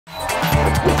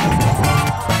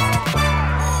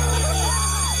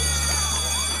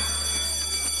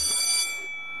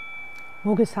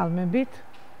მოგესალმებით,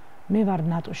 მე ვარ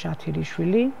ნატო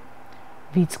შათირიშვილი,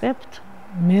 ვიწყებთ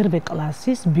მერვე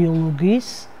კლასის ბიოლოგიის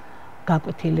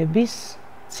გაკვეთილების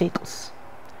ციკლს.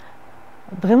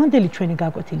 დღევანდელი ჩვენი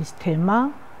გაკვეთილის თემა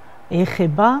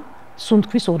ეხება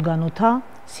სუნთქვის ორგანოთა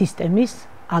სისტემის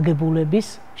აგებულების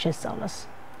შესწავლას.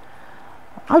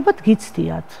 ალბათ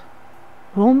გიცდიათ,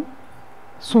 რომ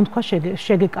სუნთქვა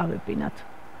შეგეკავებინათ.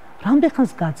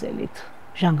 რამდენხანს გაძელით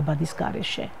ჟანგბადის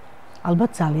გარეშე?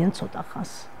 ალბათ ძალიან ცოტა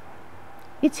ხანს.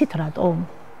 იცით რატომ?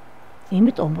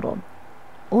 იმიტომ რომ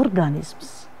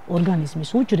ორგანიზმის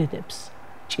უჯრედებს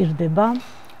ჭირდება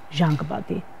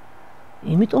ჟანგბადი.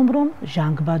 იმიტომ რომ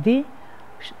ჟანგბადი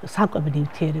საკვები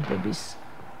ნივთიერებების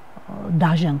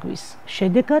დაჟანგვის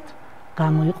შედეგად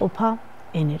გამოიყოფა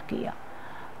ენერგია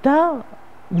და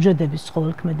უჯრედების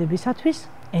ცხოველქმედებისათვის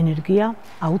ენერგია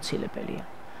აუცილებელია.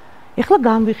 ეხლა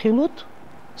განვიხილოთ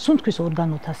სუნთქვის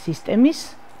ორგანოთა სისტემის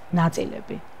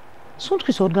ნაწილები.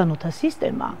 სუნთქვის ორგანოთა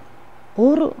სისტემა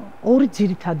ორი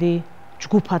ძირითადი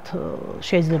ჯგუფად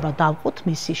შეიძლება დავყოთ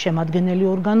მისი შემადგენელი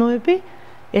ორგანოები.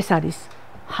 ეს არის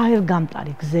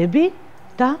ჰაერგამტარი გზები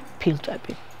და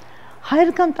ფილტრები.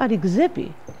 ჰაერგამტარი გზები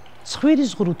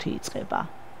ცხვირის ღრუთი იწყება.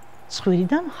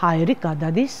 ცხვირიდან ჰაერი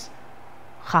გადადის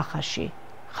ხახაში.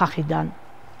 ხახიდან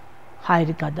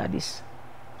ჰაერი გადადის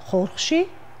ხორხში.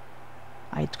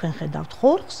 აი თქვენ ხედავთ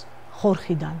ხორხს.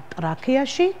 ხორხიდან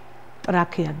ტრაქეაში,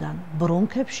 ტრაქეიდან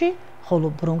ბრონქებში, ხოლო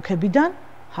ბრონქებიდან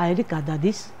ჰაერი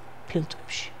გადადის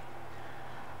ფილტრებში.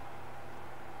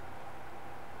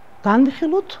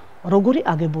 განვიხილოთ, როგორი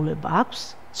აგებულება აქვს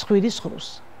ცხვირის ღრუს.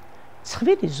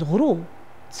 ცხვირის ღრუ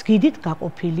ძგიდით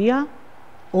გაყოფილია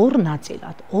ორ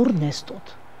ნაწილად, ორ ნესტოდ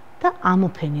და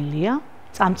ამოფენილია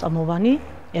წამწამოვანი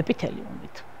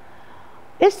ეპითელიუმით.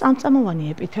 ეს წამწამოვანი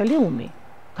ეპითელიუმი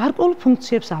გარკვეულ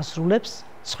ფუნქციებს ასრულებს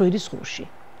ცხვირის ღრუში.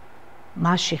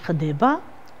 მასში ხდება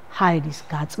ჰაერის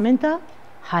გაწმენდა,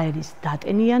 ჰაერის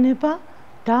დატენიანება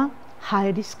და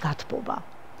ჰაერის გათბობა.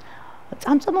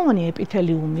 წამწამოვანი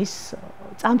ეპითელიუმის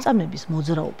წამწამების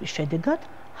მოძრაობის შედეგად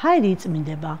ჰაერი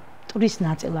იწმინდება მტვრის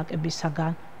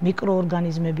ნაწილაკებისაგან,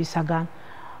 მიკროორგანიზმებისაგან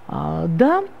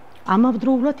და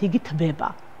ამავდროულად იგი თბება.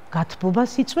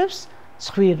 გათბობას იწვევს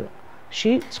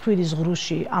ცხვირის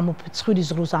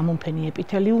ღრუს ამოფენი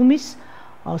ეპითელიუმის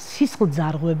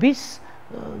სისხლძარღვების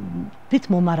თვით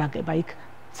მომარაგება. იქ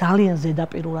ძალიან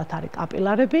ზედაპირულად არის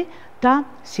კაპილარები და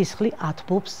სისხლი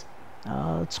ათბობს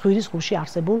ცხვირის ღრუში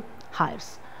არსებულ ჰაერს.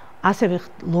 ასევე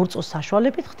ლორწოს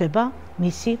საშუალებით ხდება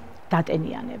მისი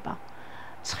დატენიანება.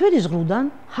 ცხვირის ღრუდან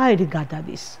ჰაერი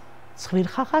გადადის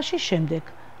ცხვირხახაში, შემდეგ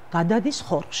გადადის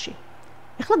ხორხში.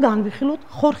 ეხლა განვიხილოთ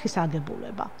ხორხის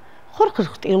აგებულება. ხორხი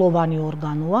ხრტილოვანი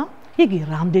ორგანოა, იგი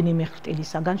რამდენიმე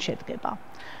ხრტილისაგან შედგება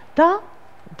და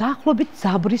დაახლოებით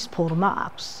ძაბრის ფორმა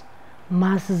აქვს.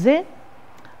 მასზე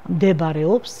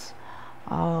მდებარეობს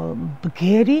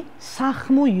ბგერი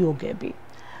სახმო იოგები.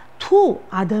 თუ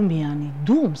ადამიანი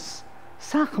დუმს,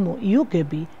 სახმო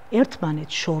იოგები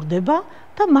ერთმანეთს შორდება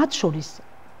და მათ შორის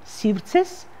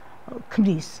სივრცეს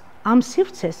ქმნის. ამ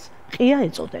სივრცეს ყია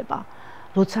ეწოდება.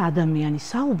 როცა ადამიანი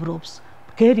საუბრობს,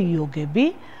 ბგერი იოგები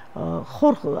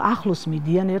ახლოს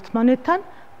მიდიან ერთმანეთთან,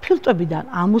 ფილტრებიდან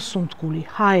ამოსუნთქული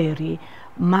ჰაერი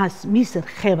მის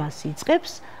რხევას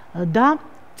იწყებს და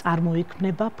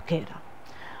წარმოიქმნება ბგერა.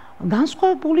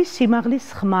 განსხვავებული სიმაღლის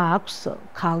ხმა აქვს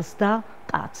ქალს და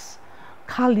კაცს.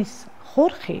 ქალის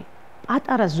ხორხი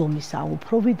პატარა ზომისაა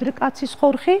უფრო ვიდრე კაცის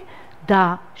ხორხი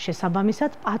და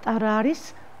შესაბამისად პატარა არის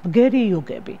ბგერი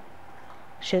იოგები.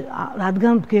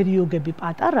 რადგან ბგერი იოგები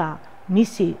პატარაა,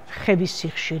 მისი რხევის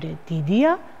სიხშირე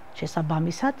დიდია,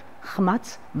 შესაბამისად ხმაც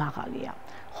მაღალია.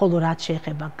 ხოლო რაც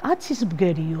შეეხება კაცის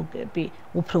ბგერი იოგები,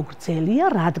 უფრო გრძელია,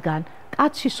 რადგან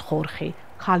კაცის ხორხი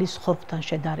ქალის ხორხთან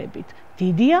შედარებით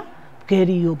დიდია,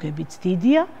 ბგერი იოგებიც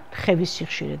დიდია, რხევის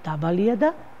სიხშირე დაბალია და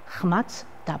ხმაც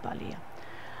დაბალია.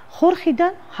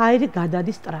 ხორხიდან ჰაერი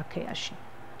გადადის ტრაქეაში.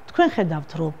 თქვენ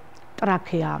ხედავთ, რომ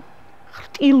ტრაქეა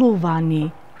ხრტილოვანი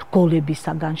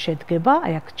რგოლებისაგან შედგება,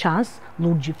 აი აქ ჩანს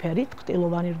ლურჯი ფერით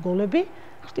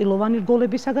ხრტილოვანი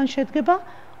რგოლებისაგან შედგება.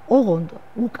 ოღონდ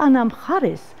უკანა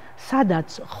მხარეს, სადაც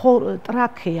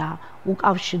ტრაქეა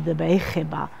უკავშირდება,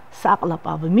 ეხება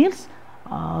საყლაპავ მილს,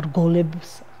 რგოლებს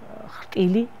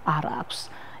ხრტილი არ აქვს.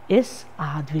 ეს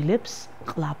აადვილებს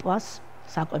ყლაპვას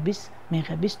საკვების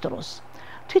მიღების დროს.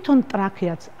 თვითონ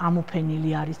ტრაქეაც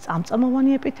ამოფენილი არის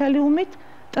წამწამოვანი ეპითელიუმით.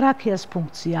 ტრაქეას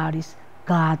ფუნქცია არის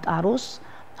გაატაროს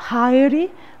ჰაერი,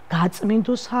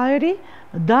 გაწმინდოს ჰაერი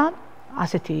და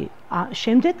ასეთი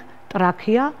შემდეგ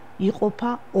ტრაქეა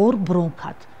იყოფა ორ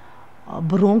ბრონქად.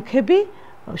 ბრონქები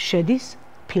შედის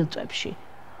ფილტვებში.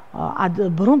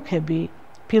 ბრონქები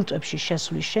ფილტვებში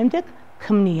შესვლის შემდეგ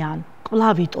ქმნიან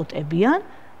კვლავიტოტებიან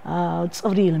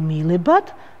წვრილ მილებად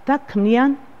და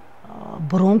ქმნიან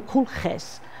ბრონქულ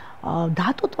ხეს.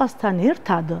 დატოტვასთან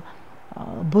ერთად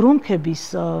ბრონქების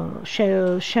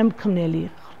შემქმნელი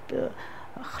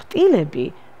ხრტილები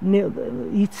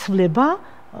იცვლება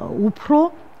უფრო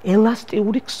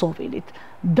ელასტიური ქსოვილით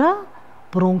და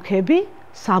ბრონქები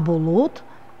საბოლოოდ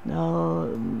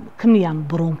ქმნიან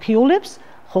ბრონქიოლებს,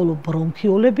 ხოლო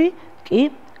ბრონქიოლები კი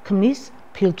ქმნის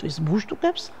ფილტვის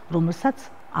ბუშტუკებს, რომელსაც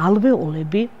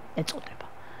ალვეოლები ეწოდება.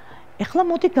 ეხლა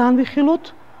მოდი განვიხილოთ,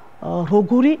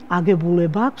 როგორი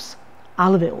აგებულება აქვს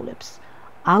ალვეოლებს.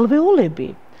 ალვეოლები,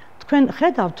 თქვენ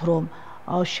ხედავთ, რომ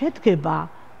შედგება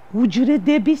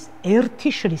უჯრედების ერთი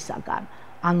შრისაგან.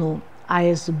 ანუ აი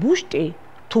ეს ბუშტი,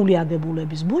 რთული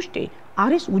აგებულების ბუშტი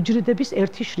არის უჯრედების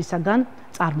ერთი შრისაგან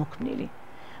წარმოქმნილი.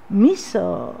 მის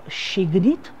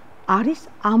შიგნით არის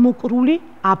ამოკრული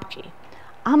აპკი.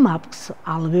 ამ აპკს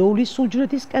ალვეოლის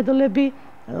უჯრედის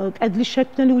კედლის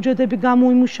შექმნილი უჯრედები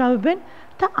გამოიმუშავებენ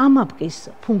და ამ აპკის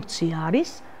ფუნქცია არის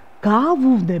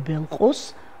გაავუვნებელყოს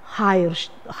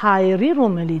ჰაერი,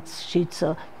 რომელიცშიც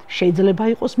შეიძლება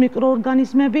იყოს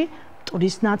მიკროორგანიზმები,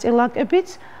 მტვრის ნაწილაკებიც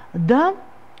და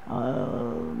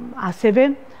ასევე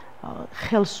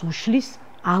ხელს უშლის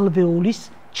ალვეოლის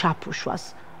ჩაფუშვას.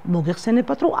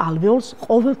 მოგეხსენებათ, რომ ალვეოლს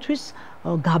ყოველთვის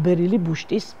გაბერილი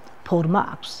ბუშტის ფორმა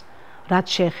აქვს. რაც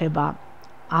შეეხება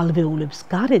ალვეოლებს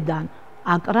გარედან,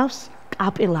 აკრავს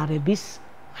კაპილარების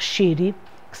ხშირი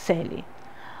ქსელი.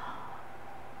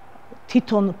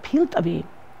 თვითონ ფილტვი,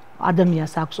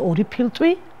 ადამიანს აქვს ორი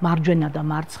ფილტვი, მარჯვენა და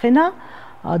მარცხენა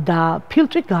და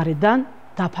ფილტვი გარედან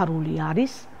დაფარული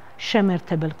არის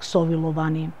შემერთებელ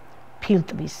ქსოვილოვანი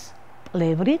ფილტვის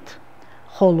პლევრით,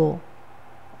 ხოლო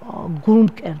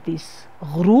გულმკერდის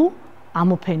ღრუ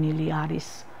ამოფენილი არის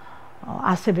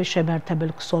ასევე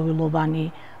შემერთებელ ქსოვილოვანი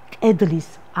კედლის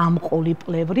ამყოლი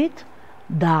პლევრით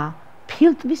და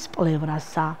ფილტვის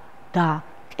პლევრასა და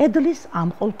კედლის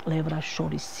ამყოლ პლევრას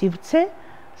შორის სივრცე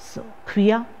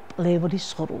ქვია პლევრის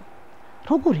ღრუ.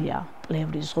 როგორია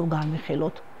პლევრის ღრუ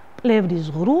განვიხილოთ? პლევრის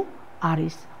ღრუ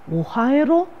არის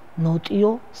უჰაერო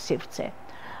ნოტიო სივრცე.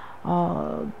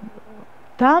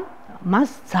 და მას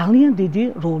ძალიან დიდი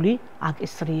როლი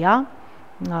აკისრია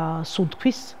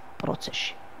სუნთქვის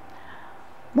პროცესში.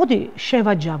 მოდი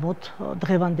შევაჯამოთ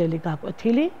დღევანდელი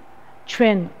გაკვეთილი,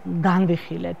 ჩვენ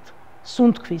განვიხილეთ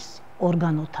სუნთქვის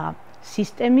ორგანოთა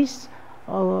სისტემის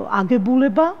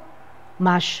აგებულება,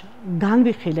 მას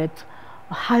განვიხილეთ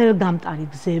ჰაერგამტარი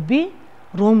გზები,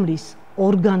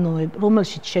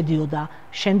 რომელშიც შედიოდა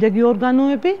შემდეგი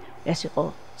ორგანოები, ეს იყო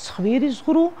ცხვირის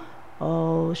ღრუ,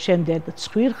 შემდეგ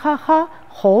ცხვირხახა,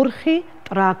 ხორხი,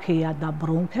 ტრაქეა და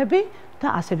ბრონქები და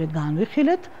ასევე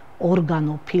განვიხილეთ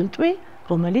ორგანოფილტვი,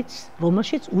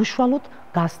 რომელშიც უშუალოდ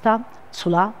გაზთა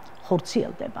ცვლა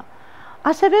ხორციელდება.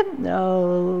 ასევე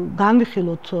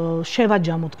განვიხილოთ,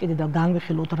 შევაჯამოთ კიდე და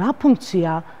განვიხილოთ, რა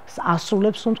ფუნქციას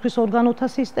ასრულებს სუნთქვის ორგანოთა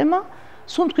სისტემა.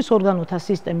 სუნთქვის ორგანოთა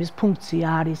სისტემის ფუნქცია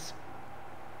არის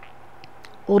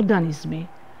ორგანიზმი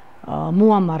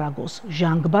მოამარაგოს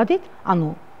ჟანგბადით, ანუ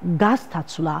გაზთა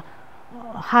ცვლა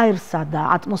ჰაერსა და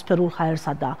ატმოსფერულ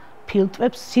ჰაერსა და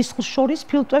ფილტვებს, სისხლს შორის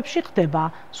ფილტვებში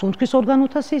ხდება სუნთქვის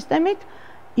ორგანოთა სისტემით.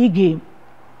 იგი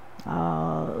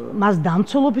მას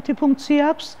დამცველობითი ფუნქცია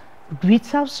აქვს,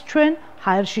 გვიცავს ჩვენ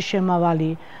ჰაერში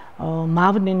შემავალი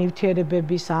მავნე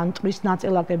ნივთიერებების, ან მტვრის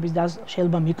ნაწილაკების და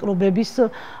შეიძლება მიკრობების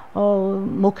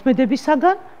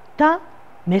მოქმედებისაგან და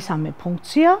მესამე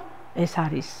ფუნქცია ეს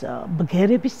არის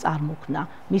ბგერების წარმოქმნა.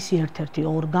 მისი ერთ-ერთი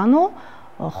ორგანო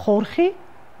ხორხი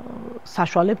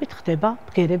საშუალებით ხდება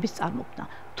ბგერების წარმოქმნა.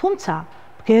 თუმცა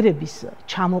ბგერების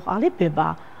ჩამოყალიბება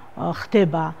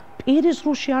ხდება პირის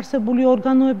ღრუში არსებული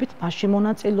ორგანოებით, მასში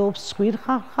მონაწილეობს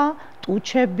ცხვირხახა,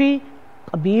 ტუჩები,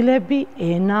 კბილები,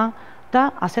 ენა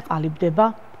და ასე ყალიბდება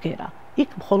ბგერა. იქ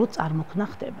მხოლოდ წარმოქმნა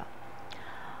ხდება.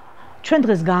 ჩვენ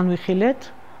დღეს განვიხილეთ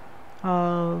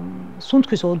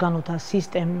სუნთქვის ორგანოთა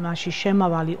სისტემაში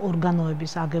შემავალი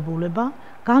ორგანოების აგებულება,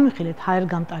 განვიხილეთ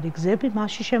ჰაერგამტარი გზები,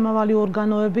 მასში შემავალი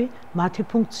ორგანოები, მათი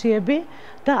ფუნქციები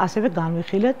და ასევე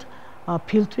განვიხილეთ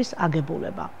ფილტვის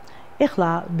აგებულება. ეხლა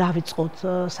დავიწყოთ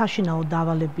საშინაო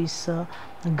დავალების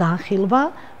განხილვა.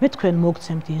 მე თქვენ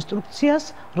მოგცემთ ინსტრუქციას,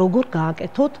 როგორ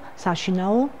გააკეთოთ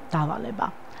საშინაო დავალება.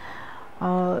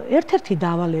 ერთ-ერთი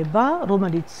დავალება,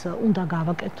 რომელიც უნდა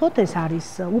გავაკეთოთ, ეს არის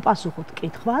უპასუხოთ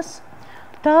კითხვას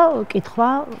და კითხვა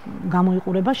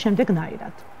გამოიყურება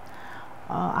შემდეგნაირად.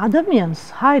 ადამიანს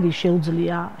ჰაერი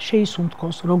შეუძლია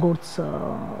შეისუნთქოს როგორც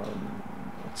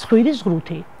ცხვირის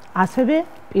ღრუთი, ასევე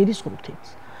პირის ღრუთიც.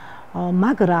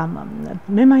 მაგრამ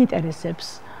მე მაინტერესებს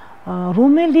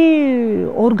რომელი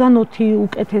ორგანოთი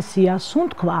უკეთესია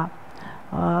სუნთქვა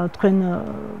თქვენ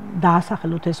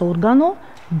დაასახელოთ ეს ორგანო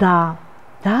და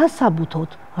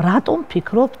დაასაბუთოთ რატომ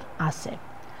ფიქრობთ ასე.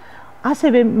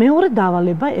 ასევე მეორე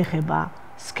დავალება ეხება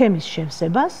სქემის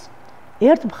შევსებას.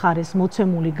 ერთ მხარეს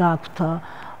მოცემული გაქვთ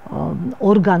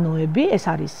ორგანოები, ეს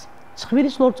არის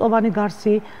ცხვირის ლორწოვანი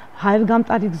გარსი,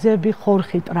 ჰაერგამტარი გზები,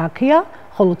 ხორხი, ტრაქეა,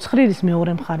 ხოლო ცხვირის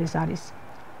მეორე მხარეს არის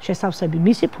შესავსები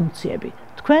მისი ფუნქციები.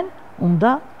 თქვენ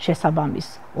უნდა შესაბამის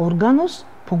ორგანოს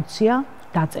ფუნქცია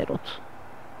დაწეროთ.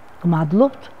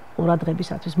 გმადლობთ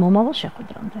ყურადღებისათვის. მომავალ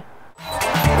შეხვედრამდე.